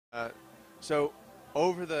Uh, so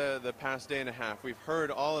over the past day and a half, we've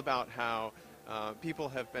heard all about how people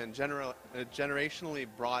have been generationally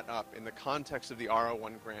brought up in the context of the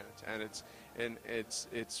R01 grant, and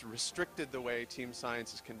it's restricted the way team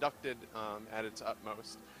science is conducted at its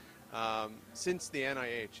utmost. Since the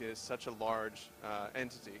NIH is such a large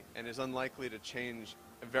entity and is unlikely to change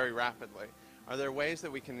very rapidly, are there ways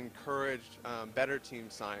that we can encourage better team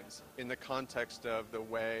science in the context of the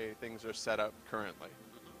way things are set up currently?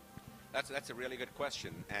 That's a really good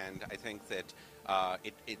question, and I think that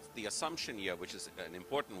it's the assumption here, which is an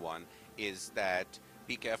important one, is that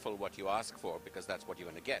be careful what you ask for, because that's what you're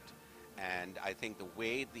going to get. And I think the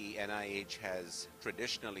way the NIH has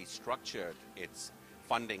traditionally structured its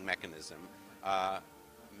funding mechanism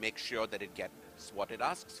makes sure that it gets what it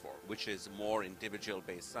asks for, which is more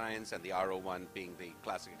individual-based science, and the R01 being the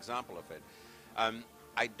classic example of it.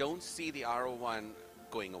 I don't see the R01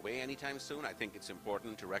 going away anytime soon. I think it's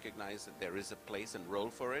important to recognize that there is a place and role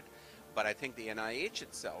for it, but I think the NIH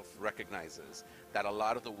itself recognizes that a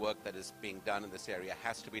lot of the work that is being done in this area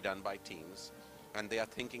has to be done by teams, and they are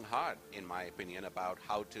thinking hard, in my opinion, about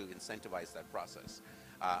how to incentivize that process.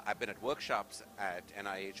 I've been at workshops at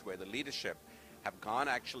NIH where the leadership have gone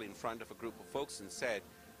actually in front of a group of folks and said,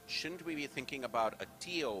 shouldn't we be thinking about a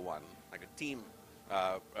TO1, like a team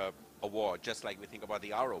award, just like we think about the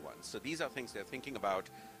R01. So these are things they're thinking about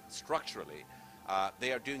structurally.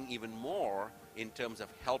 They are doing even more in terms of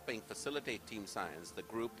helping facilitate team science. The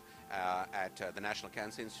group at the National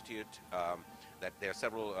Cancer Institute, that there are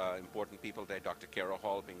several important people there, Dr. Kara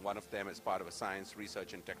Hall being one of them as part of a science,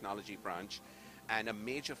 research, and technology branch. And a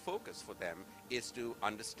major focus for them is to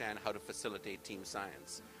understand how to facilitate team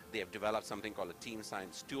science. They have developed something called a Team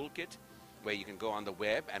Science Toolkit, where you can go on the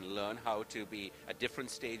web and learn how to be at different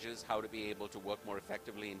stages, how to be able to work more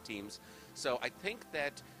effectively in teams. So I think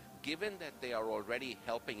that given that they are already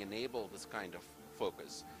helping enable this kind of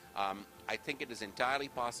focus, I think it is entirely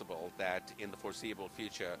possible that in the foreseeable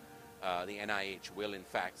future, the NIH will in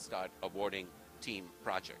fact start awarding team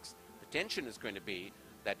projects. The tension is going to be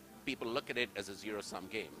that people look at it as a zero-sum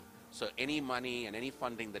game. So any money and any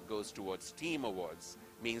funding that goes towards team awards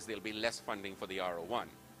means there'll be less funding for the R01.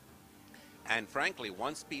 And frankly,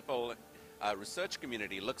 once people, research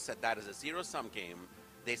community looks at that as a zero-sum game,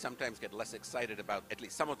 they sometimes get less excited about, at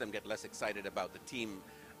least some of them get less excited about the team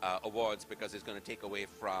awards, because it's going to take away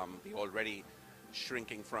from the already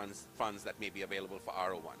shrinking funds that may be available for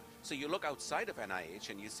R01. So you look outside of NIH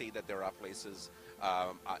and you see that there are places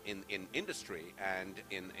in industry and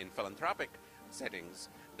in philanthropic settings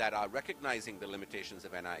that are recognizing the limitations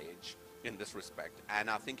of NIH in this respect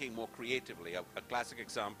and are thinking more creatively. A classic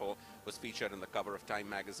example was featured on the cover of Time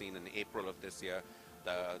magazine in April of this year.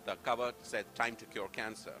 The cover said "Time to Cure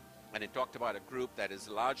Cancer," and it talked about a group that is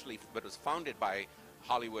largely, but was founded by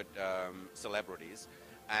Hollywood celebrities,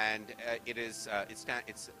 and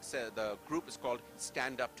the group is called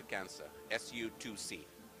Stand Up to Cancer, SU2C,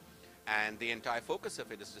 and the entire focus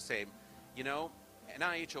of it is to say, you know,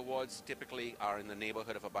 NIH awards typically are in the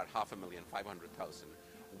neighborhood of about 500,000, 500,000.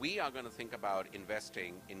 We are going to think about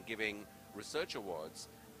investing in giving research awards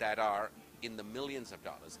that are in the millions of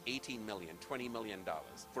dollars, $18 million, $20 million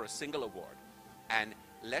for a single award. And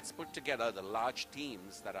let's put together the large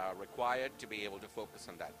teams that are required to be able to focus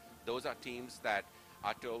on that. Those are teams that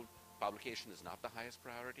are told publication is not the highest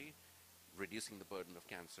priority. Reducing the burden of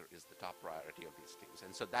cancer is the top priority of these teams.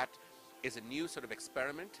 And so that is a new sort of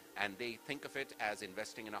experiment, and they think of it as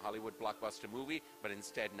investing in a Hollywood blockbuster movie, but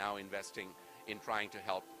instead now investing in trying to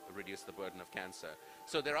help reduce the burden of cancer.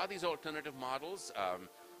 So there are these alternative models.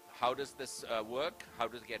 How does this work? How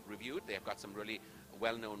does it get reviewed? They have got some really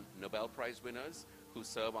well-known Nobel Prize winners who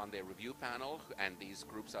serve on their review panel, and these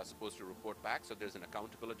groups are supposed to report back, so there's an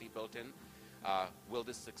accountability built in. Will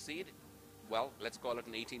this succeed? Well, let's call it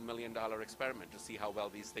an $18 million experiment to see how well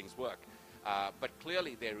these things work. But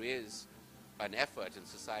clearly there is an effort in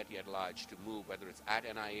society at large to move, whether it's at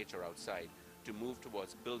NIH or outside, to move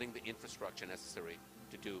towards building the infrastructure necessary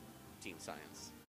to do team science.